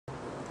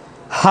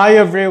Hi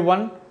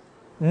everyone.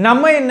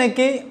 நம்ம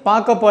இன்னைக்கு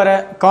பார்க்க போற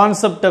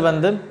கான்செப்ட்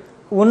வந்து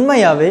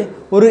உண்மையாவே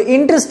ஒரு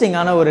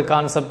இன்ட்ரஸ்டிங்கான ஒரு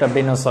கான்செப்ட்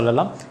அப்படினு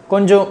சொல்லலாம்.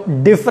 கொஞ்சம்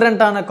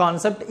டிஃபரண்டான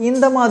கான்செப்ட்.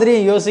 இந்த மாதிரி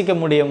யோசிக்க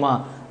முடியுமா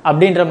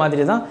அப்படின்ற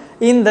மாதிரி தான்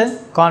இந்த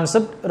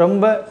கான்செப்ட்.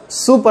 ரொம்ப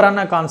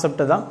சூப்பரான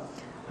கான்செப்ட் தான்.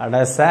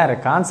 அட சார்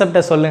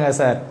கான்செப்டை சொல்லுங்க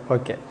sir.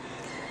 Okay,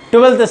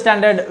 12th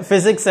standard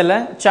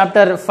பிசிக்ஸ்ல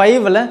chapter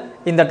 5ல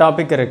இந்த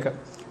டாபிக் இருக்கு.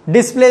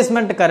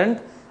 டிஸ்பிளேஸ்மெண்ட் கரண்ட்,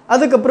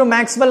 அதுக்கப்புறம்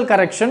Maxwell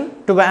correction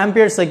to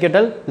ampere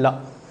சர்க்யூட்டல் law.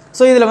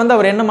 So இதில் வந்து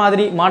அவர் என்ன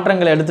மாதிரி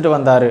மாற்றங்களை எடுத்துகிட்டு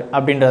வந்தார்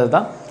அப்படின்றது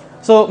தான்.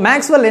 ஸோ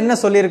மேக்ஸ்வெல் என்ன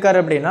சொல்லியிருக்காரு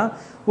அப்படின்னா,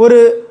 ஒரு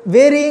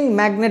வேரியிங்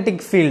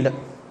மேக்னெட்டிக் ஃபீல்டு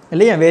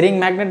இல்லையா, வேரியிங்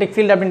மேக்னெட்டிக்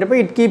ஃபீல்டு அப்படின்றப்ப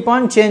it keep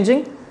on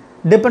changing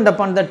depend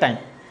upon the time.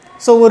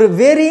 So ஒரு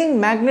வேரியிங்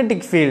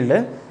மேக்னெட்டிக் ஃபீல்டு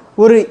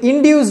ஒரு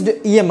இன்டியூஸ்டு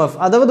இஎம்எஃப்,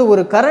 அதாவது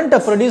ஒரு கரண்ட்டை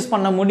ப்ரொடியூஸ்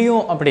பண்ண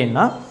முடியும்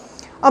அப்படின்னா,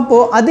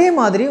 அப்போது அதே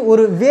மாதிரி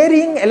ஒரு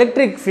வேரியிங்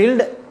எலக்ட்ரிக்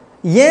ஃபீல்டு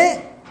ஏன்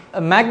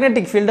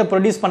மேக்னெட்டிக் ஃபீல்டை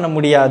ப்ரொடியூஸ் பண்ண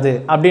முடியாது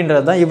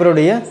அப்படின்றது தான்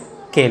இவருடைய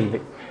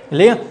கேள்வி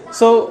இல்லையா.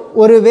 ஸோ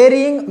ஒரு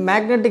varying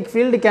magnetic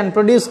field can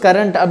produce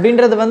current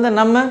அப்படின்றது வந்து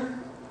நம்ம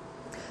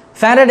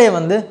ஃபேரடே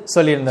வந்து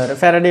சொல்லியிருந்தார்.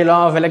 Faraday law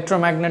of electro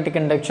magnetic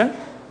induction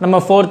நம்ம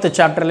 4th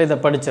சாப்டரில் இதை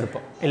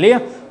படிச்சிருப்போம் இல்லையா.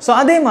 ஸோ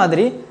அதே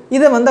மாதிரி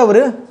இதை வந்து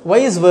அவர்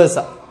வைஸ்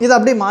வேர்ஸா இதை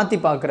அப்படியே மாற்றி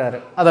பார்க்குறாரு.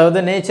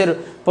 அதாவது நேச்சர்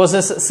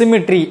பொசஸ்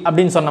சிமிட்ரி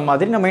அப்படின்னு சொன்ன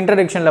மாதிரி நம்ம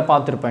இன்ட்ரடக்ஷனில்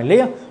பார்த்துருப்போம்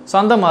இல்லையா. ஸோ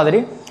அந்த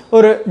மாதிரி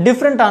ஒரு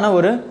டிஃப்ரெண்ட்டான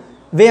ஒரு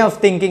வே ஆஃப்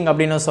திங்கிங்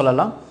அப்படின்னு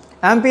சொல்லலாம்.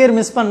 ஆம்பியர்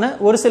மிஸ் பண்ண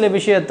ஒரு சில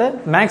விஷயத்தை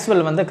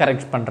மேக்ஸ்வெல் வந்து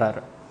கரெக்ட்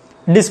பண்ணுறாரு.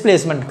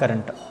 டிஸ்பிளேஸ்மெண்ட்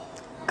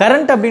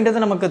கரண்ட் அப்படின்றது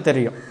நமக்கு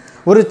தெரியும்.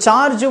 ஒரு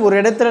சார்ஜ் ஒரு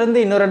இடத்துல இருந்து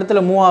இன்னொரு இடத்துல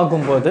மூவ்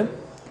ஆகும்போது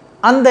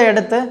அந்த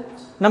இடத்த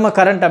நம்ம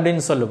கரண்ட்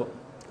அப்படின்னு சொல்லுவோம்.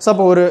 ஸோ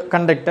அப்போ ஒரு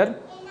கண்டக்டர்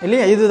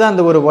இல்லையா, இதுதான்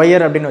அந்த ஒரு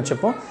ஒயர் அப்படின்னு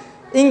வச்சுப்போம்.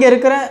 இங்கே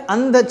இருக்கிற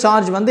அந்த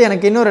சார்ஜ் வந்து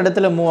எனக்கு இன்னொரு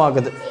இடத்துல மூவ்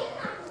ஆகுது.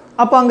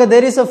 அப்போ அங்கே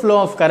there is a flow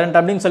of current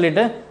அப்படின்னு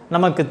சொல்லிட்டு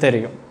நமக்கு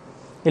தெரியும்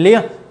இல்லையா.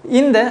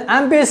 இந்த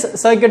ஆம்பியர்ஸ்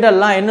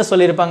சர்க்யூட்டெல்லாம் என்ன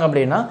சொல்லியிருப்பாங்க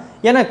அப்படின்னா,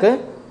 எனக்கு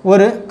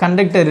ஒரு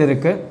கண்டக்டர்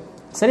இருக்குது,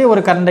 சரி,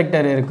 ஒரு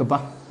கண்டக்டர் இருக்குப்பா.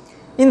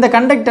 இந்த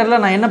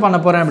கண்டக்டரில் நான் என்ன பண்ண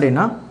போகிறேன்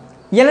அப்படின்னா,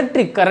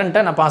 எலக்ட்ரிக்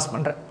கரண்ட்டை நான் பாஸ்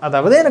பண்ணுறேன்.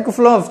 அதாவது எனக்கு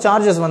ஃப்ளோ ஆஃப்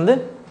சார்ஜஸ் வந்து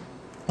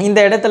இந்த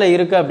இடத்துல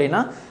இருக்குது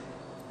அப்படின்னா,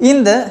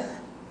 இந்த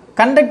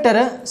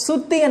கண்டக்டரை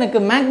சுற்றி எனக்கு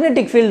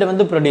மேக்னெட்டிக் ஃபீல்டு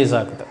வந்து ப்ரொடியூஸ்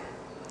ஆகுது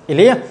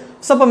இல்லையா.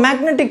 ஸோ அப்போ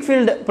மேக்னெட்டிக்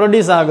ஃபீல்டு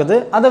ப்ரொடியூஸ் ஆகுது.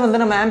 அதை வந்து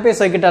நம்ம ஆம்பியர்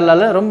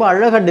சர்க்யூட்டால ரொம்ப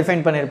அழகாக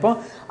டிஃபைன் பண்ணியிருப்போம்.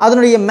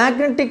 அதனுடைய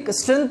மேக்னெட்டிக்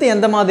ஸ்ட்ரென்த்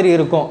எந்த மாதிரி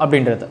இருக்கும்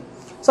அப்படின்றது.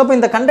 ஸோ அப்போ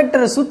இந்த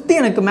கண்டக்டரை சுற்றி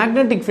எனக்கு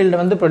மேக்னெட்டிக் ஃபீல்டு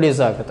வந்து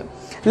ப்ரொடியூஸ் ஆகுது.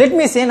 லெட்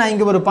மீ சே நான்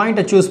இங்கே ஒரு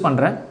பாயிண்ட்டை சூஸ்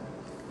பண்ணுறேன்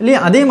இல்லையா.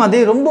 அதே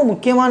மாதிரி ரொம்ப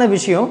முக்கியமான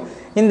விஷயம்,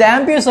 இந்த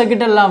ஆம்பியர்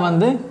சர்க்யூட்டெல்லாம்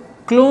வந்து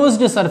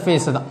க்ளோஸ்டு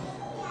சர்ஃபேஸ் தான்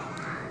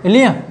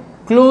இல்லையா,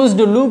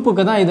 க்ளோஸ்டு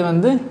லூப்புக்கு தான் இது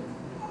வந்து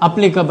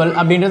அப்ளிகபிள்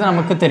அப்படின்றது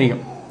நமக்கு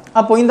தெரியும்.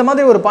 அப்போ இந்த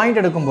மாதிரி ஒரு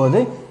பாயிண்ட் எடுக்கும்போது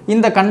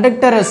இந்த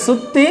கண்டக்டரை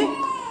சுற்றி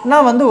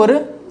நான் வந்து ஒரு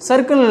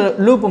சர்க்கிள்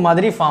லூப்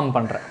மாதிரி ஃபார்ம்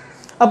பண்ணுறேன்.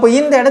 அப்போ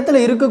இந்த இடத்துல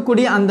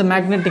இருக்கக்கூடிய அந்த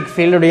மேக்னெட்டிக்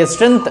ஃபீல்டுடைய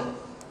ஸ்ட்ரென்த்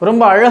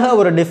ரொம்ப அழகாக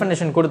ஒரு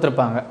டெஃபினேஷன்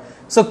கொடுத்துருப்பாங்க.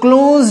 ஸோ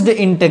க்ளோஸ்டு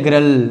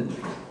இன்டெக்ரல்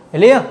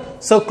இல்லையா.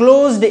 ஸோ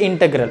க்ளோஸ்டு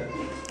இன்டெக்ரல்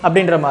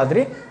அப்படின்ற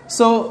மாதிரி.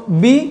 ஸோ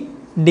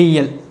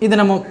பிடிஎல் இது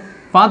நம்ம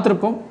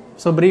பார்த்துருப்போம்.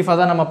 ஸோ ப்ரீஃபாக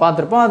தான் நம்ம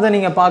பார்த்துருப்போம். அதை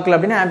நீங்கள் பார்க்கல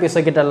அப்படின்னா ஆம்பியர்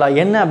சர்க்யூட்டல்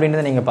என்ன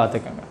அப்படின்றத நீங்கள்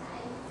பார்த்துக்கோங்க.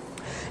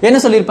 என்ன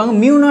சொல்லியிருப்பாங்க,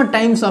 mu not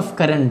times of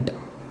current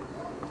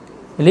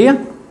இல்லையா,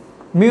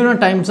 mu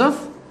not times of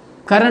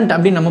current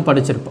அப்படின்னு நம்ம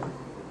படிச்சிருப்போம்.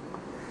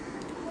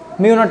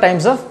 Mu not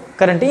times of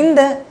current.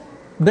 இந்த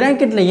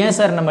பிராக்கெட்டில் ஏன்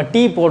சார் நம்ம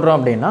டி போடுறோம்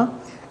அப்படின்னா,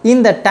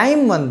 இந்த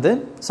டைம் வந்து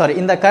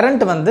இந்த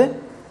கரண்ட் வந்து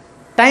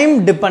டைம்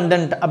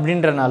டிபெண்ட்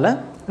அப்படின்றனால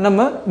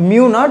நம்ம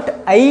மியூ நாட்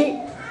ஐ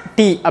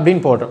டி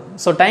அப்படின்னு போடுறோம்.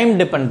 ஸோ டைம்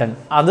டிபெண்ட்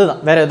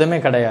அதுதான், வேற எதுவுமே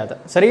கிடையாது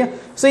சரியா.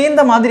 ஸோ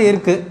இந்த மாதிரி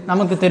இருக்கு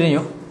நமக்கு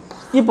தெரியும்.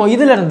 இப்போ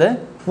இதுல இருந்து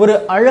ஒரு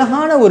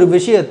அழகான ஒரு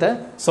விஷயத்தை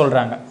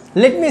சொல்றாங்க.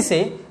 லெட் மீ சே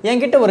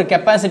என்கிட்ட ஒரு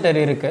கெப்பாசிட்டர்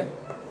இருக்கு.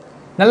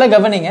 நல்லா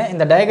கவனிங்க,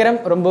 இந்த டயக்ராம்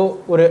ரொம்ப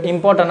ஒரு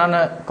இம்பார்ட்டண்டான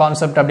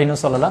கான்செப்ட் அப்படின்னு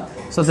சொல்லலாம்.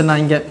 ஸோ இது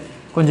நான் இங்கே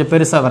கொஞ்சம்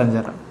பெருசாக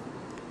வரைஞ்சிடறேன்.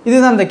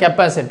 இதுதான் இந்த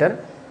கெப்பாசிட்டர்.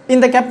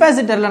 இந்த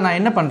கெப்பாசிட்டரில் நான்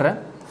என்ன பண்ணுறேன்,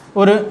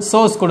 ஒரு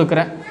சோர்ஸ்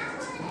கொடுக்குறேன்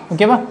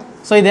ஓகேவா.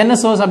 ஸோ இது என்ன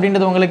சோர்ஸ்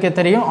அப்படின்றது உங்களுக்கு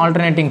தெரியும்,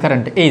 ஆல்டர்னேட்டிங்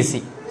கரண்ட் ஏசி.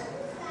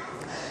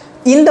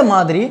 இந்த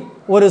மாதிரி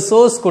ஒரு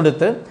சோர்ஸ்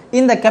கொடுத்து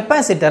இந்த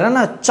கெப்பாசிட்டரை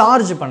நான்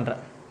சார்ஜ்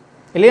பண்ணுறேன்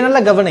இல்லையா. நல்லா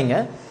கவனிங்க,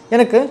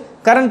 எனக்கு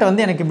கரண்ட்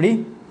வந்து எனக்கு இப்படி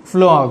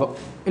ஃப்ளோ ஆகும்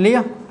இல்லையா.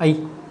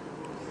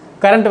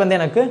 கரண்ட் வந்து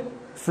எனக்கு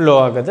ஃப்ளோ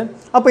ஆகுது.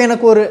 அப்போ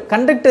எனக்கு ஒரு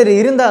கண்டக்டர்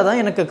இருந்தால் தான்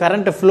எனக்கு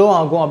கரண்ட் ஃப்ளோ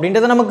ஆகும்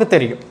அப்படின்றது நமக்கு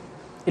தெரியும்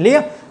இல்லையா.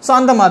 ஸோ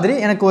அந்த மாதிரி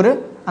எனக்கு ஒரு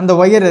அந்த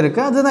ஒயர்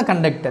இருக்குது, அதுதான்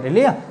கண்டக்டர்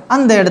இல்லையா.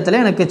 அந்த இடத்துல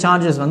எனக்கு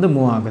சார்ஜஸ் வந்து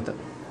மூவ் ஆகுது.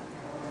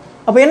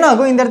 அப்போ என்ன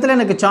ஆகும், இந்த இடத்துல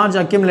எனக்கு சார்ஜ்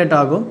அக்யூமுலேட்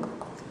ஆகும்.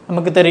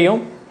 நமக்கு தெரியும்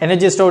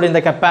எனர்ஜி ஸ்டோர்டு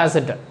இந்த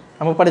கெப்பாசிட்டர்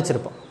நம்ம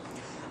படிச்சிருப்போம்.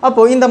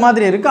 அப்போது இந்த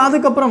மாதிரி இருக்குது.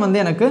 அதுக்கப்புறம் வந்து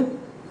எனக்கு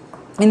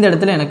இந்த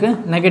இடத்துல எனக்கு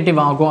நெகட்டிவ்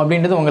ஆகும்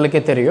அப்படின்றது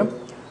உங்களுக்கே தெரியும்.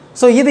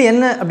 ஸோ இது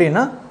என்ன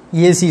அப்படின்னா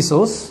ஏசி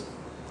சோர்ஸ்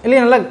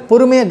இல்லையா. நல்லா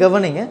பொறுமையாக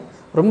கவனிங்க,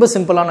 ரொம்ப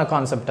சிம்பிளான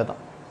கான்செப்ட் தான்.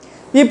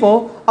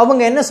 இப்போது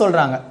அவங்க என்ன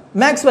சொல்கிறாங்க,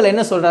 மேக்ஸ்வெல்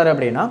என்ன சொல்கிறாரு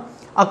அப்படின்னா,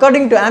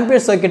 அக்கார்டிங் டு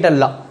ஆம்பியர் சர்க்யூட்டல்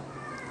லா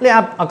இல்லையா,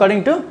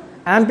 அக்கார்டிங் டு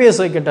ஆம்பியர்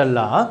சர்க்யூட்டல்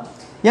லா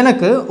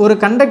எனக்கு ஒரு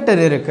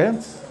கண்டக்டர் இருக்குது.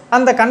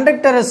 அந்த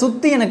கண்டக்டரை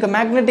சுற்றி எனக்கு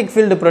மேக்னெட்டிக்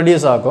ஃபீல்டு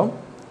ப்ரொடியூஸ் ஆகும்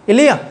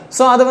இல்லையா?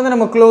 ஸோ அதை வந்து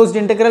நம்ம closed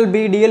integral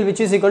B TL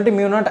which is equal to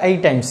mu not I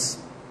times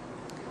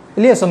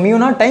இல்லையா? So mu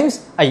not times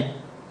I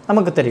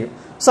நமக்கு தெரியும்.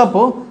 ஸோ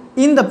அப்போது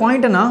இந்த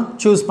பாயிண்ட்டை நான்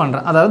சூஸ்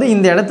பண்ணுறேன், அதாவது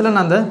இந்த இடத்துல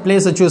நான் அந்த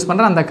பிளேஸை சூஸ்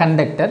பண்ணுறேன்.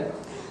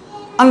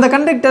 அந்த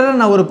கண்டக்டரை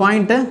நான் ஒரு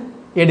பாயிண்ட்டை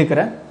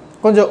எடுக்கிறேன்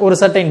கொஞ்சம் ஒரு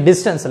சர்டைன்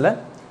டிஸ்டன்ஸில்.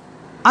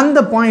 அந்த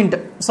point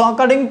so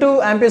according to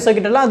ampere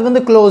சர்க்யூட்டல் அது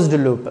வந்து க்ளோஸ்டு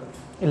லூப்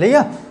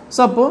இல்லையா? ஸோ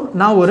அப்போது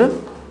நான் ஒரு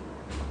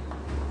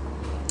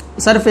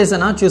சர்ஃபேஸை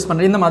நான் சூஸ்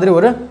பண்ணுறேன், இந்த மாதிரி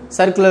ஒரு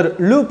சர்க்குலர்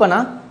லூப்பை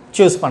நான்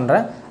சூஸ்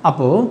பண்ணுறேன்.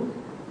 அப்போது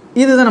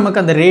இதுதான்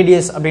நமக்கு அந்த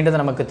ரேடியஸ்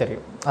அப்படின்றது நமக்கு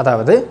தெரியும்.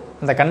 அதாவது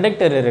அந்த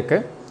கண்டக்டர்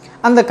இருக்குது,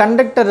 அந்த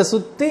கண்டக்டரை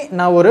சுற்றி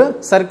நான் ஒரு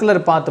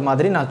சர்க்குலர் பாத்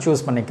மாதிரி நான்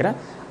சூஸ் பண்ணிக்கிறேன்.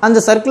 அந்த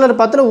சர்க்குலர்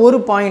பாத்தில் ஒரு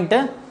பாயிண்ட்டை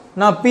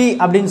நான் பி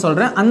அப்படின்னு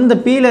சொல்கிறேன். அந்த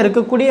பியில்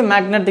இருக்கக்கூடிய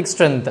மேக்னெட்டிக்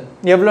ஸ்ட்ரென்த்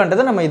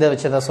எவ்வளோன்றதை நம்ம இதை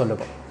வச்சு தான்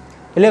சொல்லுவோம்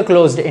இல்லையா?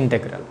 Closed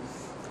integral.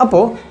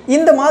 அப்போது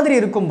இந்த மாதிரி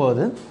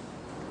இருக்கும்போது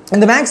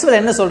இந்த மேக்ஸ்வெல்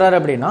என்ன சொல்கிறாரு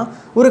அப்படின்னா,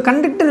 ஒரு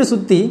கண்டக்டரை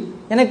சுற்றி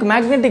எனக்கு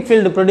மேக்னெட்டிக்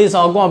ஃபீல்டு ப்ரொடியூஸ்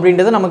ஆகும்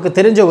அப்படின்றது நமக்கு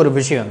தெரிஞ்ச ஒரு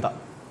விஷயம்தான்.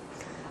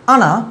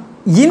 ஆனால்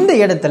இந்த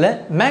இடத்துல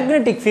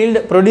மேக்னெட்டிக் ஃபீல்டு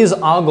ப்ரொடியூஸ்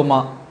ஆகுமா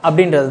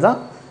அப்படின்றது தான்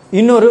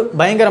இன்னொரு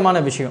பயங்கரமான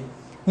விஷயம்.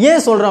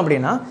 ஏன் சொல்கிறோம்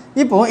அப்படின்னா,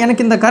 இப்போது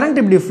எனக்கு இந்த கரண்ட்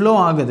இப்படி ஃப்ளோ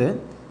ஆகுது,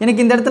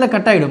 எனக்கு இந்த இடத்துல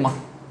கட் ஆகிடுமா?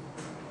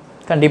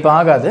 கண்டிப்பாக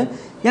ஆகாது.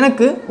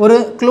 எனக்கு ஒரு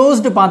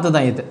க்ளோஸ்டு பாத்து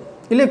தான் இது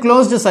இல்லை,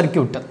 க்ளோஸ்டு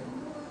சர்க்கியூட்.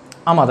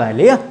 ஆமாம் தான்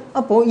இல்லையா?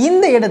 அப்போது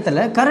இந்த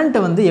இடத்துல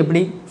கரண்ட்டு வந்து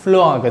எப்படி ஃப்ளோ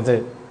ஆகுது,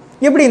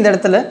 எப்படி இந்த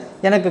இடத்துல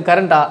எனக்கு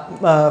கரண்ட்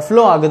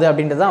ஃப்ளோ ஆகுது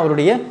அப்படின்றது தான்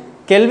அவருடைய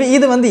கேள்வி.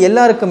 இது வந்து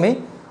எல்லாருக்குமே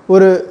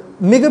ஒரு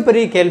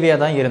மிகப்பெரிய கேள்வியாக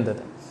தான்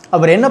இருந்தது.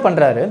 அவர் என்ன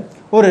பண்ணுறாரு,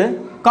 ஒரு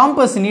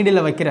காம்பஸ்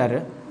நீடில் வைக்கிறாரு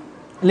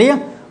இல்லையா?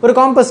 ஒரு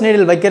காம்பஸ்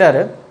நீடில்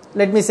வைக்கிறாரு.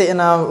 லெட் மீ சே,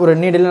 நான் ஒரு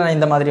நீடில் நான்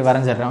இந்த மாதிரி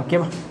வரைஞ்சிடுறேன்.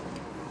 ஓகேவா?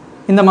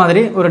 இந்த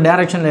மாதிரி ஒரு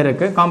டைரக்ஷனில்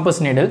இருக்குது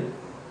காம்பஸ் நீடில்,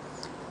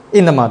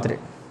 இந்த மாதிரி.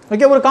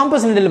 ஓகே, ஒரு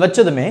காம்பஸ் நீடில்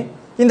வச்சதுமே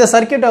இந்த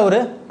சர்க்கியூட் அவர்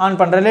ஆன்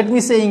பண்ணுறாரு. லெட்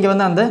மீ சே இங்கே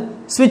வந்து அந்த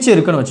ஸ்விட்ச்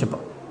இருக்குன்னு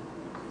வச்சுப்போம்.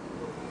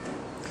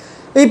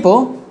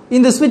 இப்போது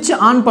இந்த ஸ்விட்ச்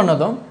ஆன்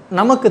பண்ணதும்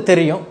நமக்கு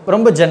தெரியும்,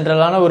 ரொம்ப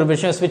ஜென்ரலான ஒரு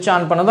விஷயம், ஸ்விட்ச்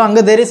ஆன் பண்ணதும்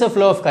அங்கே there is a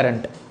flow of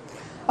current.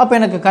 அப்போ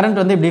எனக்கு கரண்ட்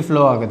வந்து இப்படி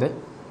ஃப்ளோ ஆகுது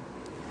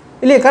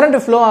இல்லையா? கரண்ட்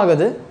ஃப்ளோ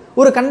ஆகுது,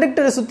 ஒரு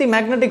கண்டக்டரை சுற்றி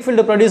மேக்னெட்டிக்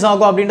ஃபீல்டு ப்ரொடியூஸ்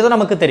ஆகும் அப்படின்றது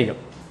நமக்கு தெரியும்.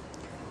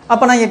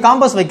 அப்போ நான் இங்கே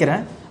காம்பஸ்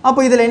வைக்கிறேன். அப்போ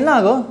இதில் என்ன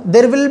ஆகும்,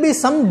 there will be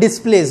some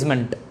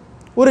displacement,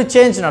 ஒரு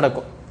சேஞ்ச்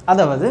நடக்கும்.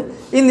 அதாவது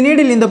இந்த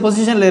நீடில் இந்த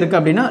பொசிஷனில் இருக்குது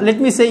அப்படின்னா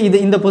லெட் மீ சே இது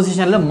இந்த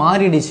பொசிஷனில்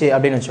மாறிடுச்சு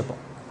அப்படின்னு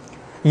வச்சுப்போம்.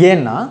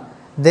 ஏன்னா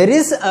there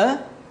is a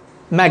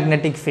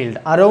magnetic field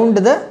around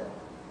the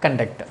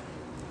conductor.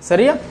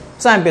 சரியா?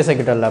 ஸோ ஆம்பியர்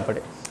சர்க்யூட்டல்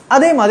அப்படி.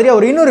 அதே மாதிரி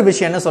அவர் இன்னொரு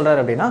விஷயம் என்ன சொல்கிறார்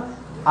அப்படின்னா,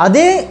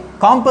 அதே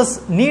காம்பஸ்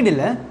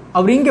நீடில்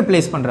அவர் இங்கே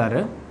பிளேஸ்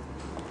பண்ணுறாரு.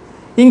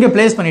 இங்கே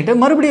பிளேஸ் பண்ணிவிட்டு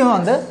மறுபடியும்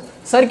அந்த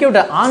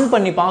சர்க்கியூட்டை ஆன்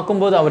பண்ணி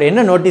பார்க்கும்போது அவர்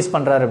என்ன நோட்டீஸ்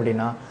பண்ணுறாரு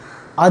அப்படின்னா,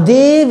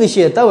 அதே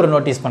விஷயத்தை அவர்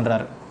நோட்டீஸ்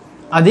பண்ணுறாரு.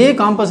 அதே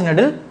காம்பஸ்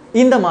நீடில்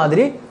இந்த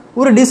மாதிரி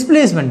ஒரு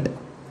டிஸ்பிளேஸ்மெண்ட்,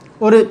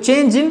 ஒரு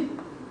சேஞ்ச் இன்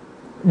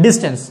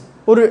டிஸ்டன்ஸ்,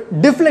 ஒரு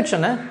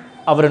டிஃப்ளெக்ஷனை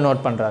அவர்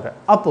நோட் பண்ணுறாரு.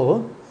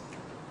 அப்போது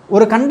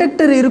ஒரு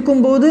கண்டக்டர்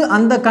இருக்கும்போது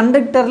அந்த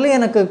கண்டக்டரில்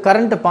எனக்கு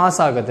கரண்ட் பாஸ்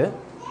ஆகுது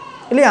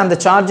இல்லையா? அந்த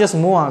சார்ஜஸ்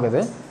மூவ்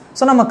ஆகுது.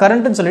 ஸோ நம்ம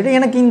கரண்ட்டுன்னு சொல்லிட்டு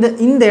எனக்கு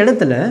இந்த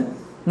இடத்துல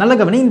நல்ல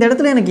கவனி, இந்த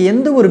இடத்துல எனக்கு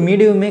எந்த ஒரு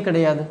மீடியமுமே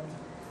கிடையாது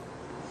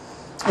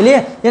இல்லையா?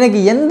 எனக்கு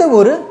எந்த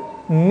ஒரு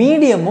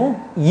மீடியமும்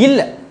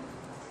இல்லை.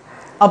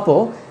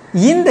 அப்போது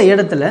இந்த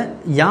இடத்துல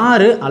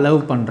யார்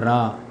அலோவ் பண்ணுறா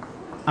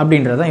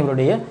அப்படின்றதான்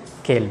இவருடைய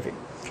கேள்வி.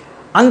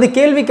 அந்த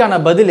கேள்விக்கான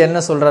பதில்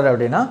என்ன சொல்கிறாரு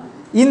அப்படின்னா,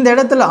 இந்த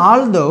இடத்துல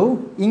ஆல்தோ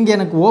இங்கே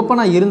எனக்கு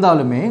ஓப்பனாக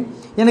இருந்தாலுமே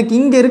எனக்கு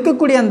இங்கே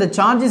இருக்கக்கூடிய அந்த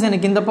சார்ஜஸ்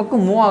எனக்கு இந்த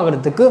பக்கம் மூவ்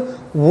ஆகிறதுக்கு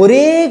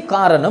ஒரே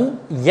காரணம்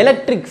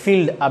எலக்ட்ரிக்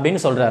ஃபீல்டு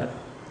அப்படின்னு சொல்கிறாரு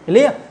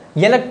இல்லையா?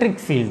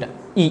 எலக்ட்ரிக் ஃபீல்டு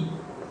இ,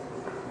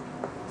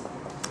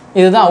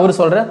 இதுதான் அவர்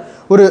சொல்கிற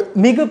ஒரு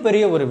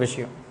மிகப்பெரிய ஒரு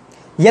விஷயம்.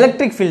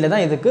 எலக்ட்ரிக் ஃபீல்டு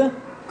தான் இதுக்கு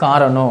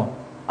காரணம்.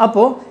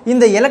 அப்போது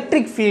இந்த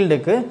எலக்ட்ரிக்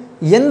ஃபீல்டுக்கு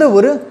எந்த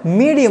ஒரு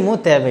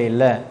மீடியமும்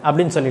தேவையில்லை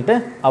அப்படின்னு சொல்லிட்டு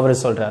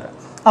அவர் சொல்கிறாரு.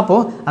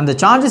 அப்போது அந்த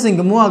சார்ஜஸ்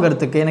இங்கே மூவ்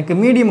ஆகிறதுக்கு எனக்கு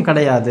மீடியம்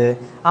கிடையாது.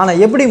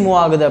 ஆனால் எப்படி மூவ்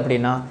ஆகுது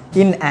அப்படின்னா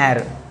இன்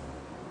ஏர்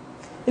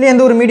இல்லை,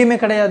 எந்த ஒரு மீடியமே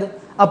கிடையாது.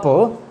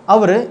 அப்போது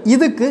அவர்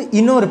இதுக்கு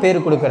இன்னொரு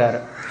பேர் கொடுக்குறாரு.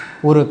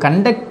 ஒரு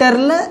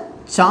கண்டக்டரில்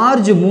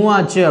சார்ஜ் மூவ்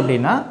ஆச்சு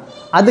அப்படின்னா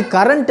அது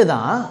கரண்ட்டு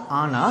தான்,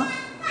 ஆனால்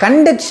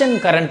கண்டக்ஷன்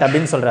கரண்ட்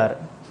அப்படின்னு சொல்கிறாரு.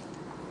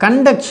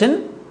 கண்டக்ஷன்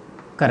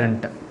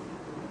கரண்ட்,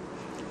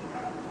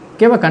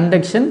 ஓகேவா?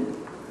 கண்டக்ஷன்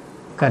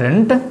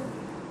கரண்ட்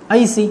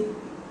ஐசி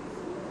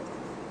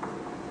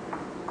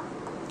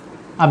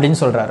அப்படின்னு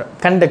சொல்கிறாரு.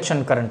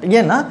 கண்டக்ஷன் கரண்ட்,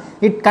 ஏன்னா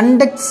இட்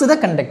கண்டக்ட்ஸ் த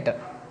கண்டக்டர்.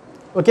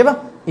 ஓகேவா?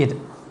 இது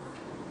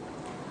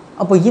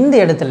அப்போ இந்த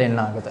இடத்துல என்ன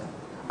ஆகுது,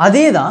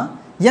 அதே தான்,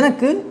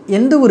 எனக்கு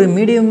எந்த ஒரு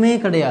மீடியமே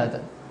கிடையாது,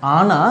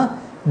 ஆனால்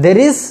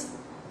தெர் இஸ்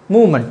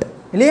மூமெண்ட்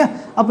இல்லையா?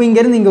 அப்போ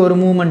இங்கேருந்து இங்கே ஒரு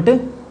மூமெண்ட்டு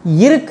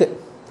இருக்குது.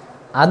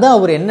 அதை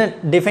அவர் என்ன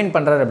டிஃபைன்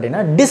பண்ணுறாரு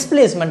அப்படின்னா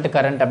டிஸ்பிளேஸ்மெண்ட்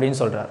கரண்ட் அப்படின்னு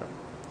சொல்கிறாரு.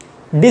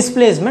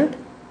 டிஸ்பிளேஸ்மெண்ட்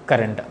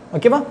கரண்ட்,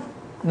 ஓகேவா?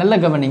 நல்ல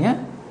கவனிங்க,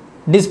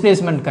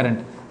 டிஸ்பிளேஸ்மெண்ட்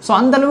கரண்ட். ஸோ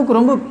அந்த அளவுக்கு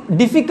ரொம்ப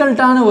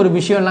டிஃபிகல்ட்டான ஒரு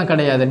விஷயம்லாம்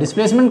கிடையாது.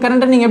 டிஸ்பிளேஸ்மெண்ட்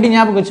கரண்ட்டை நீங்கள் எப்படி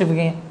ஞாபகம்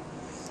வச்சுருக்கீங்க?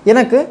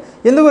 எனக்கு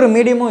எந்த ஒரு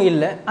மீடியமும்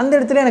இல்லை, அந்த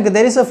இடத்துல எனக்கு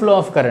there is a flow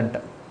of current,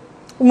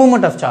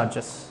 moment of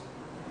charges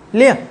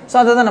இல்லையா? ஸோ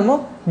அதை தான் நம்ம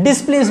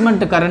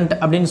டிஸ்பிளேஸ்மெண்ட் கரண்ட்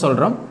அப்படின்னு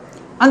சொல்கிறோம்.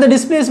 அந்த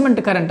டிஸ்பிளேஸ்மெண்ட்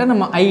கரண்ட்டை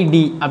நம்ம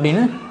ஐடி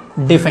அப்படின்னு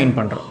டிஃபைன்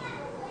பண்ணுறோம்.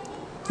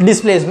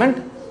 Displacement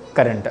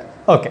current.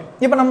 ஓகே,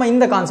 இப்போ நம்ம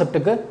இந்த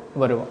கான்செப்டுக்கு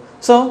வருவோம்.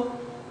 ஸோ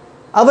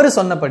அவர்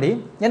சொன்னபடி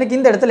எனக்கு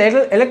இந்த இடத்துல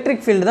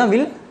எலக்ட்ரிக் ஃபீல்டு தான்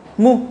வில்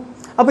மூவ்.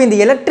 அப்போ இந்த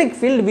electric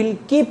field will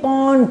keep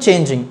on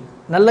changing.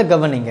 நல்ல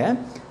கவனிங்க,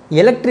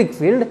 electric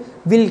field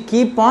will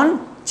keep on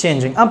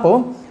changing.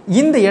 அப்போது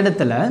இந்த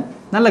இடத்துல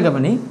நல்ல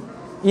கவனி,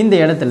 இந்த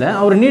இடத்துல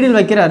அவர் நீடில்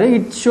வைக்கிறாரு,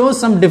 இட்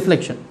ஷோஸ் சம்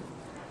டிஃப்ளெக்ஷன்,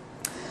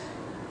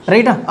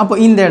 ரைட்டா? அப்போ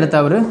இந்த இடத்த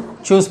அவர்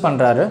சூஸ்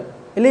பண்ணுறாரு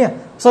இல்லையா?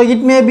 So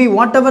it may be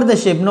what ever the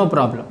shape, no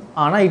problem.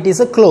 ஆனால் இட்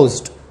இஸ் அ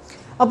க்ளோஸ்ட்.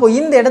 அப்போது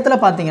இந்த இடத்துல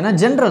பார்த்தீங்கன்னா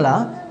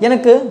ஜென்ரலாக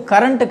எனக்கு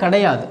கரண்ட்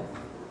கிடையாது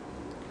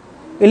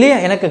இல்லையா?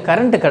 எனக்கு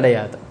கரண்ட்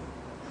கிடையாது.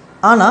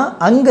 ஆனால்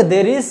அங்கே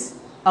there is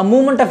a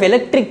moment of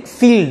electric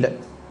field.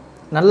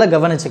 நல்லா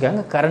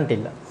கவனிச்சுக்காங்க, கரண்ட்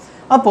இல்லை.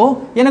 அப்போது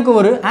எனக்கு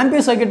ஒரு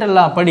ஆம்பியர் சர்க்யூட்டல்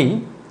லா படி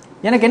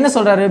எனக்கு என்ன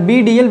சொல்கிறாரு,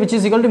 BDL which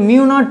is equal to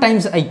mu0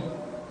 times I.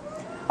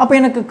 அப்போ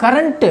எனக்கு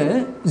கரண்ட்டு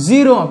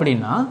 0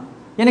 அப்படின்னா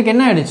எனக்கு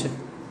என்ன ஆயிடுச்சு,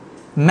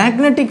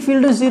 மேக்னெட்டிக்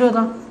ஃபீல்டு 0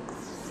 தான்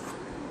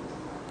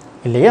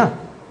இல்லையா?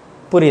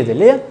 புரியுது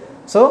இல்லையா?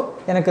 ஸோ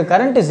எனக்கு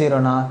கரண்ட்டு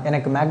 0னா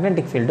எனக்கு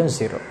மேக்னெட்டிக் ஃபீல்டும்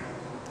 0.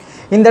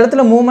 இந்த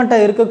இடத்துல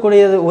மூமெண்ட்டாக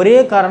இருக்கக்கூடியது ஒரே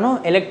காரணம்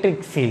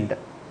எலக்ட்ரிக் ஃபீல்டு.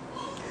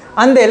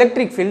 அந்த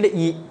எலக்ட்ரிக் ஃபீல்டு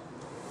E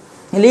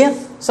இல்லையா?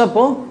 ஸோ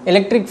அப்போது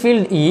எலக்ட்ரிக்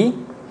ஃபீல்டு E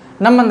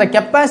நம்ம அந்த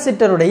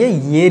கெப்பாசிட்டருடைய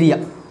ஏரியா,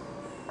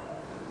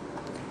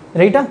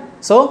 ரைட்டா?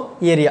 So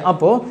area.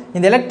 அப்போது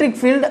இந்த எலக்ட்ரிக்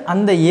ஃபீல்டு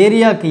அந்த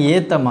ஏரியாவுக்கு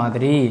ஏற்ற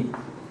மாதிரி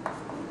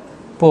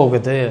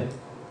போகுது.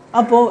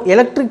 அப்போது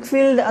எலக்ட்ரிக்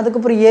ஃபீல்டு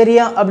அதுக்கப்புறம்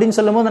ஏரியா அப்படின்னு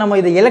சொல்லும் போது நம்ம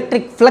இது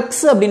எலக்ட்ரிக்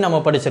ஃப்ளக்ஸ் அப்படின்னு நம்ம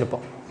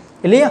படிச்சிருப்போம்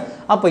இல்லையா?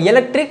 அப்போ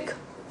electric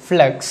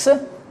flux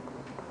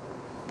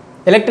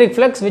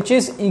which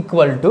is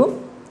equal to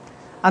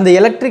அந்த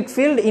electric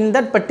field in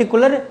that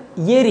particular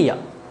area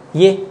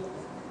ஏ.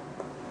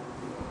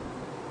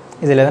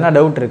 இதில் எதனா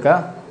டவுட் இருக்கா?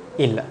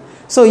 இல்லை.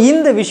 ஸோ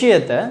இந்த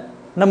விஷயத்தை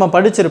நம்ம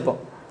படிச்சிருப்போம்.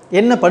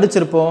 என்ன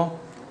படிச்சிருப்போம்?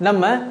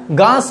 நம்ம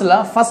காஸ்ல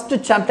ஃபர்ஸ்ட்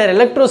சாப்டர்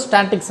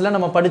எலக்ட்ரோஸ்டாட்டிக்ஸில்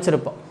நம்ம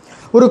படிச்சிருப்போம்.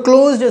 ஒரு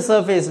க்ளோஸ்டு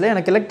சர்ஃபேஸில்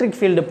எனக்கு எலக்ட்ரிக்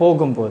ஃபீல்டு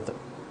போகும்போது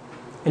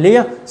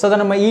இல்லையா? ஸோ அதை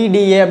நம்ம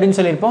EDA அப்படின்னு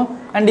சொல்லியிருப்போம்.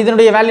 அண்ட்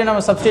இதனுடைய வேல்யூ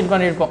நம்ம சப்ஸ்டிட்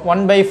பண்ணியிருப்போம்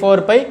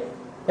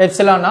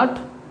 1/4πε0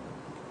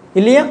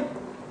 இல்லையா?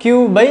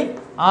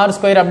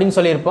 Q/r² அப்படின்னு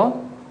சொல்லியிருப்போம்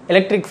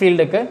எலக்ட்ரிக்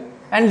ஃபீல்டுக்கு.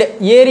 அண்ட்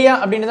ஏரியா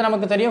அப்படின்றது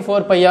நமக்கு தெரியும்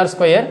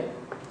 4πr².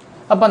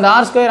 அப்போ அந்த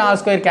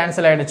r²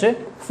 கேன்சல் ஆகிடுச்சு,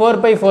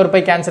 4π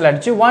கேன்சல்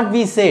ஆகிடுச்சு. வாட்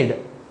வி சேட்,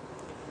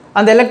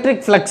 அந்த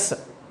எலக்ட்ரிக் ஃப்ளக்ஸ்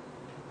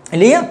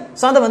இல்லையா?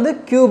 ஸோ அதை வந்து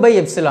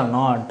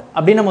Q/ε0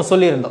 அப்படின்னு நம்ம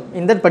சொல்லியிருந்தோம்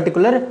இந்த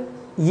பர்டிகுலர்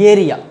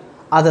ஏரியா.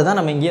 அதை தான்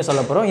நம்ம இங்கேயே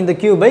சொல்ல போகிறோம், இந்த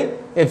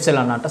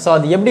Q/ε0. ஸோ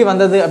அது எப்படி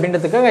வந்தது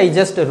அப்படின்றதுக்காக I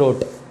just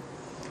road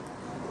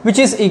which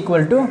is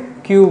equal to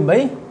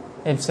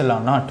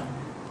Q/ε0.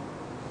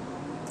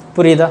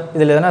 புரியுதா?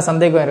 இதில் எதனா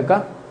சந்தேகம் இருக்கா?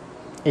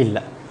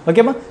 இல்லை.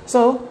 ஓகேவா? ஸோ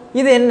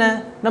இது என்ன,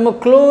 நம்ம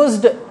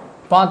க்ளோஸ்டு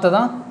பார்த்து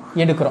தான்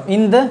எடுக்கிறோம்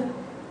இந்த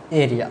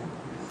ஏரியா.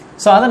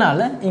 ஸோ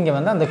அதனால் இங்கே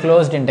வந்து அந்த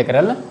க்ளோஸ்ட்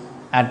இன்டெக்ரல்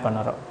ஆட்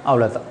பண்ணுறோம்,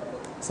 அவ்வளோதான்.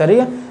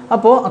 சரியா?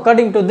 அப்போது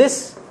அக்கார்டிங் டு திஸ்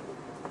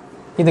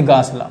இது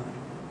காஸ்லா.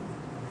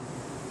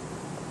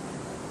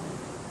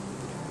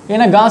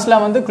 ஏன்னா காஸ்லா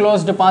வந்து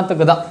க்ளோஸ்டு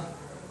பார்த்துக்கு தான்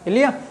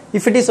இல்லையா?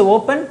 இஃப் இட் இஸ்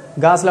ஓப்பன்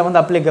காஸ்லா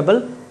வந்து அப்ளிகபிள்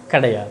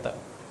கிடையாது.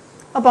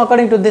 அப்போ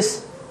அக்கார்டிங் டு திஸ்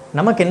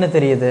நமக்கு என்ன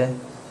தெரியுது,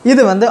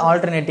 இது வந்து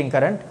alternating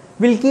current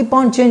will keep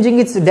on changing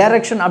its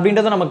direction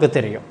அப்படின்றது நமக்கு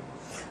தெரியும்.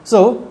 ஸோ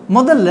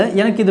முதல்ல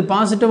எனக்கு இது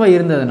பாசிட்டிவாக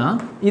இருந்ததுன்னா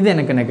இது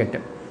எனக்கு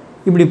நெகட்டிவ்,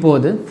 இப்படி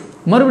போகுது.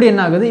 மறுபடியும்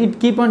என்ன ஆகுது, இட்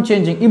கீப் ஆன்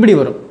சேஞ்சிங், இப்படி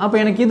வரும். அப்போ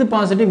எனக்கு இது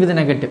பாசிட்டிவ், இது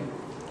நெகட்டிவ்.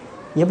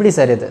 எப்படி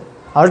சார் இது?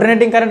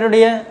 ஆல்டர்னேட்டிங்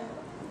கரண்ட்டுடைய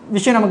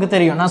விஷயம் நமக்கு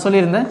தெரியும். நான்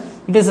சொல்லியிருந்தேன்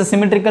it is a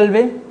symmetrical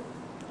wave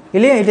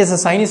இல்லையா? It is a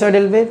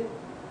சைனிசாய்டல் wave.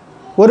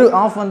 ஒரு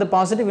ஆஃப் வந்து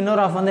பாசிட்டிவ்,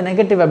 இன்னொரு ஆஃப் வந்து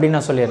நெகட்டிவ் அப்படின்னு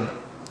நான் சொல்லியிருந்தேன்.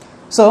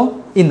 ஸோ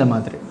இந்த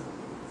மாதிரி.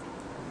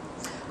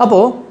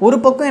 அப்போது ஒரு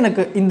பக்கம்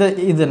எனக்கு இந்த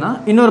இதுனா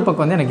இன்னொரு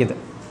பக்கம் வந்து எனக்கு இது.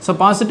 So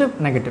positive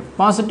negative,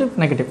 positive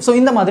negative. So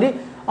இந்த மாதிரி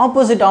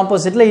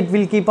ஆப்போசிட்டில் it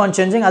will keep on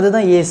changing.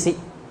 அதுதான் ஏசி.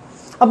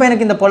 அப்போ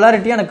எனக்கு இந்த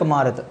பொலாரிட்டி எனக்கு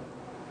மாறுது.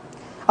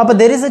 அப்போ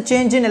there is a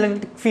change in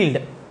electric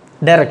field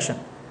direction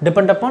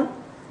depend upon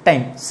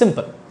time.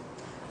 Simple.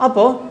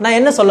 அப்போது நான்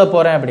என்ன சொல்ல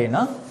போகிறேன்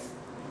அப்படின்னா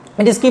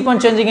it is keep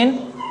on changing in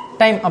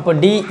time. அப்போ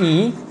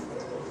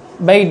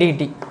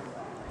DE/dt.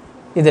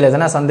 இதில்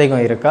எதனா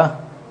சந்தேகம் இருக்கா?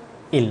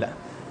 இல்லை.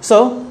 So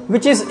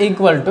which is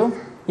equal to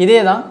இதே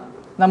தான்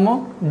நம்ம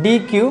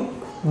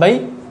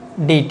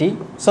dQ/dt.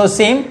 So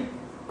same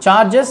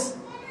charges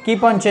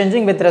keep on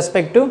changing with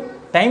respect to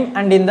time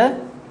and in the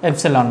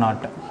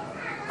ε0.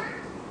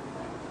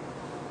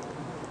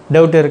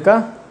 Doubt இருக்கா?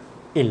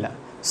 இல்லை.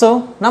 ஸோ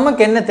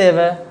நமக்கு என்ன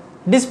தேவை,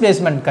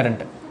 டிஸ்பிளேஸ்மெண்ட்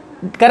கரண்ட்.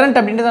 கரண்ட்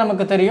அப்படின்றது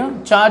நமக்கு தெரியும்,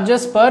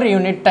 சார்ஜஸ் பர்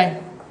யூனிட் டைம்.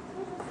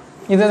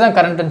 இதுதான்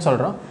கரண்ட்னு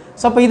சொல்கிறோம்.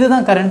 ஸோ அப்போ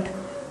இதுதான் கரண்ட்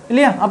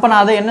இல்லையா? அப்போ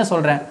நான் அதை என்ன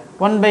சொல்கிறேன்,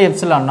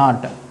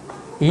 1/ε0.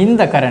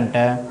 இந்த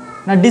கரண்ட்டை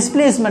நான்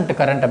டிஸ்பிளேஸ்மெண்ட்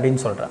கரண்ட்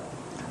அப்படின்னு சொல்கிறேன்.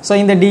 ஸோ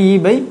இந்த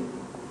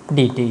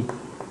DE/dt.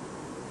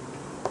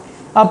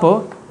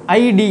 அப்போது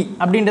ID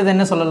அப்படின்றது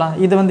என்ன சொல்லலாம்,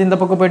 இது வந்து இந்த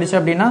பக்கம் போயிடுச்சு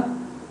அப்படின்னா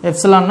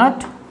ε0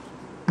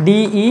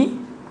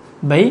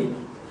 DE/dt.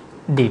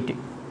 dt.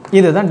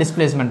 இதுதான்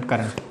டிஸ்பிளேஸ்மெண்ட்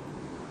கரண்ட்.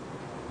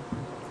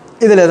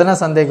 இதில் எதனா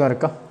சந்தேகம்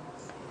இருக்கா?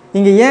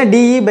 இங்கே ஏன்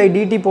dE by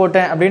dt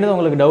போட்டேன் அப்படின்றது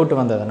உங்களுக்கு டவுட்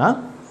வந்ததுன்னா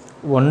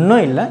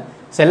ஒன்றும் இல்லை.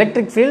 So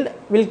electric field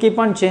will keep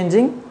on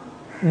changing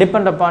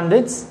depend upon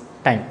its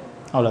time,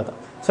 அவ்வளோதான்.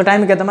 ஸோ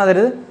டைமுக்கு ஏற்ற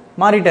மாதிரி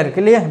மாறிட்டே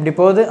இருக்குது இல்லையா? இப்படி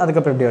போகுது,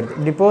 அதுக்கப்புறம் இப்படி வருது,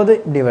 இப்படி போகுது,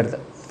 இப்படி வருது.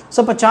 ஸோ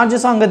இப்போ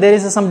சார்ஜஸும் அங்கே தேர்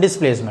இஸ் சம்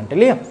டிஸ்பிளேஸ்மெண்ட்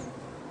இல்லையா?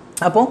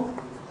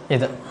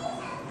 அப்போது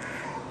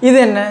இது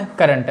என்ன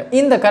கரண்ட்?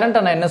 இந்த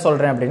கரண்ட்டை நான் என்ன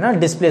சொல்கிறேன் அப்படின்னா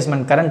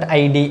டிஸ்பிளேஸ்மெண்ட் கரண்ட்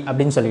ID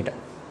அப்படின்னு சொல்லிட்டேன்.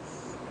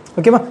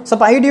 ஓகேவா? ஸோ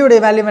இப்போ ஐடியோடைய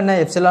வேல்யூ என்ன?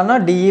 எப்சிலான்னா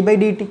dE by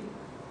dt.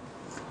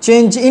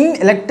 Change in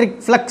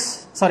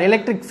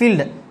electric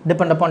field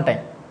depend upon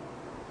time.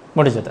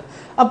 முடிஞ்சது.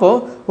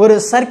 அப்போது ஒரு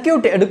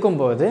சர்க்கியூட்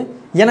எடுக்கும்போது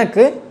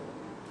எனக்கு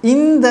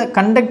இந்த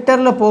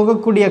கண்டக்டரில்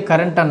போகக்கூடிய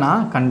கரண்ட்டை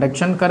நான்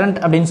கண்டக்ஷன் கரண்ட்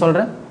அப்படின்னு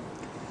சொல்கிறேன்.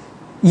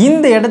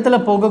 இந்த இடத்துல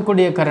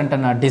போகக்கூடிய கரண்ட்டை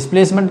நான்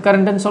டிஸ்பிளேஸ்மெண்ட்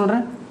கரண்ட்னு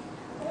சொல்கிறேன்.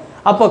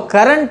 அப்போ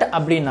கரண்ட்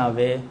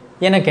அப்படின்னாவே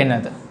எனக்கு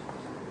என்னது?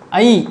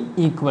 I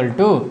equal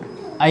to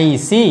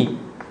IC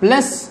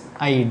plus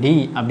ID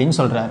அப்படின்னு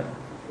சொல்கிறாரு.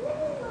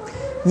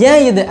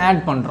 ஏன் இது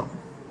ஆட் பண்ணுறோம்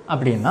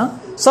அப்படின்னா,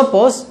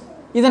 சப்போஸ்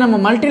இதை நம்ம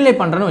மல்டிப்ளை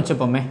பண்ணுறோன்னு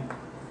வச்சுப்போமே.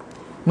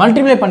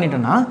 மல்டிப்ளை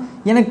பண்ணிட்டோன்னா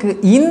எனக்கு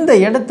இந்த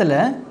இடத்துல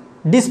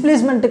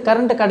டிஸ்பிளேஸ்மெண்ட்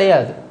கரண்ட்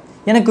கிடையாது,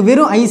 எனக்கு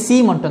வெறும் IC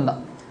மட்டும்தான்.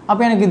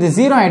 அப்போ எனக்கு இது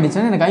 0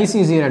 ஆகிடுச்சுன்னா எனக்கு IC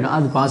 0 ஆகிடும்.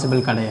 அது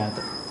பாசிபிள் கிடையாது.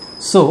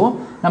 ஸோ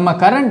நம்ம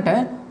கரண்ட்டை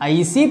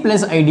IC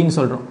ப்ளஸ் ஐடின்னு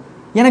சொல்கிறோம்.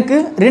 எனக்கு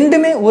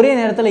ரெண்டுமே ஒரே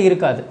நேரத்தில்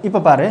இருக்காது. இப்போ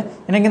பாரு,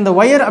 எனக்கு இந்த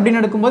ஒயர் அப்படின்னு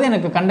எடுக்கும்போது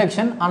எனக்கு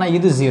கண்டக்ஷன், ஆனால்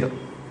இது 0.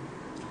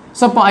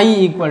 ஸோ அப்போ I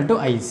ஈக்குவல் டு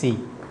IC.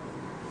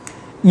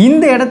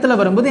 இந்த இடத்துல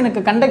வரும்போது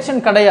எனக்கு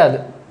கண்டக்ஷன் கிடையாது.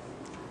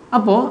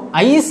 அப்போது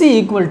IC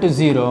ஈக்குவல் டு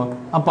 0.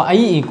 அப்போ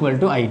I ஈக்குவல்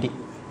டு ID.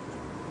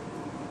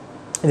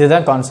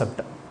 இதுதான் கான்செப்ட்.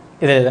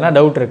 இதில் எதனா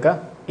டவுட் இருக்கா?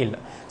 இல்லை.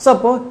 ஸோ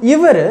அப்போது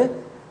இவர்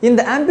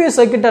இந்த ஆம்பியர்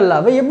சர்க்யூட்டல்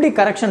லாவை எப்படி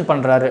கரெக்ஷன்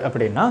பண்ணுறாரு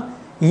அப்படின்னா,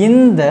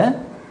 இந்த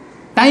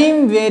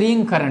டைம்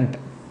வேரியிங் கரண்ட்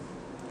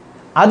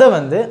அதை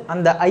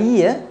அந்த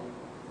ஐயை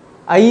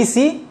IC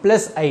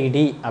ப்ளஸ் ID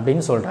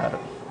அப்படின்னு சொல்கிறாரு.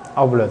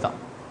 அவ்வளோதான்.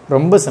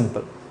 ரொம்ப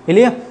சிம்பிள்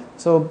இல்லையா?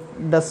 So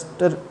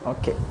duster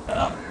okay.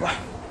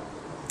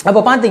 அப்போ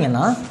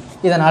பார்த்தீங்கன்னா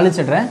இதை நான்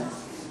அழிச்சிடுறேன்.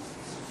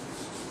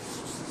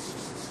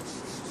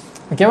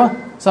 ஓகேவா?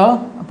 ஸோ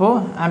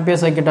அப்போது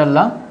ஆம்பியர் சர்க்யூட்டல்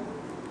லா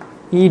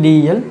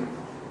BDL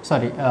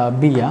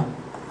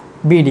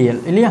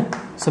இல்லையா?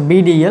 So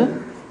BDL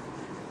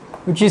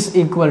which is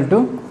equal to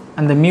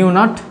அந்த mu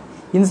naught,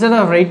 instead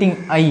of writing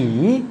I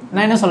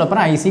நான் என்ன சொல்ல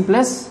போகிறேன்? IC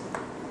plus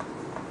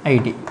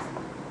ID.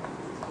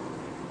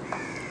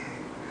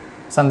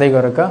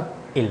 சந்தேகம் இருக்கா?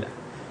 இல்லை.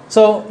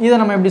 ஸோ இதை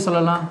நம்ம எப்படி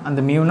சொல்லலாம்? அந்த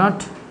mu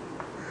naught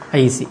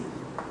IC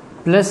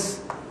plus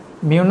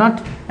mu naught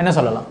என்ன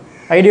சொல்லலாம்?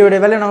 ஐடியோடைய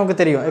வேல்யூ நமக்கு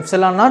தெரியும்,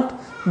 epsilon not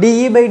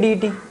dE by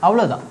dt.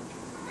 அவ்வளோதான்.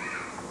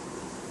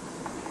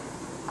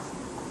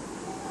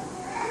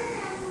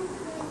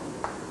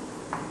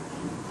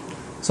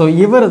 ஸோ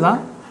இவர் தான்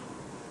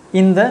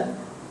இந்த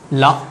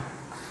லா,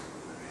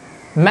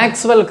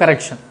 மேக்ஸ்வெல்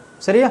கரெக்ஷன்.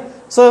 சரியா?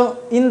 ஸோ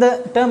இந்த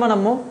டேர்மை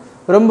நம்ம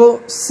ரொம்ப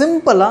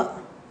சிம்பிளாக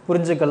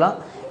புரிஞ்சுக்கலாம்.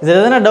 இதில்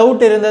எதனா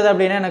டவுட் இருந்தது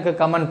அப்படின்னா எனக்கு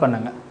கமெண்ட்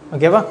பண்ணுங்கள்.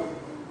 ஓகேவா?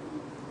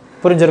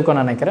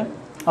 புரிஞ்சிருக்கும்னு நினைக்கிறேன்.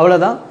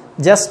 அவ்வளோதான்.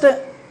 ஜஸ்ட்டு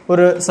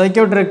ஒரு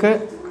சர்க்யூட்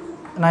இருக்குது,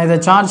 நான் இதை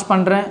சார்ஜ்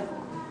பண்ணுறேன்,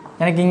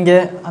 எனக்கு இங்கே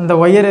அந்த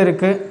ஒயர்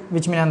இருக்குது,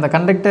 விச் மீன் அந்த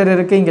கண்டக்டர்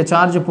இருக்குது, இங்கே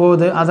சார்ஜ்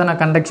போகுது, அதை நான்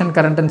கண்டக்ஷன்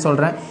கரண்ட்டுன்னு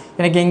சொல்கிறேன்.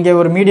 எனக்கு இங்கே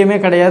ஒரு மீடியமே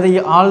கிடையாது,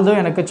 ஆல்தோ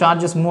எனக்கு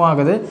சார்ஜஸ் மூவ்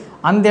ஆகுது,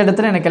 அந்த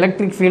இடத்துல எனக்கு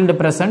எலக்ட்ரிக் ஃபீல்டு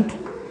ப்ரெசன்ட்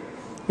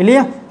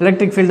இல்லையா?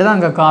 எலக்ட்ரிக் ஃபீல்டு தான்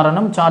அங்கே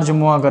காரணம் சார்ஜ்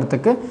மூவ்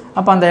ஆகிறதுக்கு.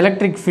 அப்போ அந்த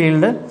எலக்ட்ரிக்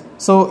ஃபீல்டு,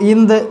 ஸோ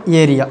இந்த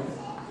ஏரியா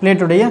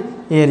பிளேட்டுடைய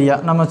ஏரியா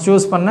நம்ம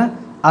சூஸ் பண்ண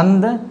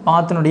அந்த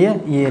பாத்தினுடைய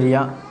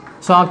area.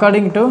 So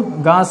according to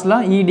காஸ்லா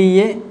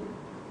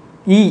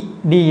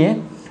EDA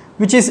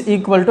which is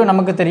equal to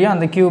நமக்கு தெரியும்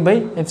அந்த Q by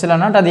epsilon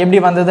naught. அது எப்படி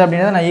வந்தது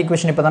அப்படின்றத நான்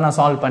ஈக்குவேஷன் இப்போ தான் நான்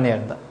சால்வ்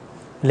பண்ணியிருந்தேன்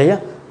இல்லையா?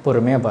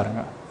 பொறுமையாக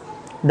பாருங்கள்,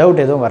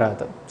 டவுட் எதுவும்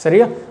வராது.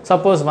 சரியா?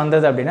 சப்போஸ்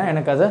வந்தது அப்படின்னா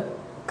எனக்கு அதை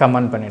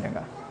கமெண்ட்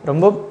பண்ணிவிடுங்க.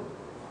 ரொம்ப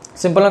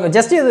சிம்பிளாக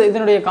ஜஸ்ட்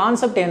இதனுடைய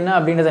கான்செப்ட் என்ன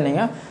அப்படின்றத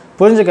நீங்கள்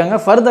புரிஞ்சுக்கோங்க.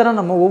 ஃபர்தராக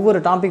நம்ம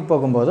ஒவ்வொரு டாபிக்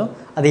போகும்போதும்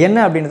அது என்ன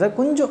அப்படின்றத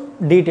கொஞ்சம்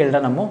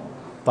டீட்டெயில்டாக நம்ம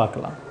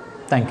பார்க்கலாம்.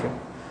 Thank you.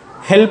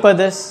 Help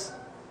others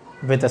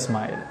with a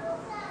smile.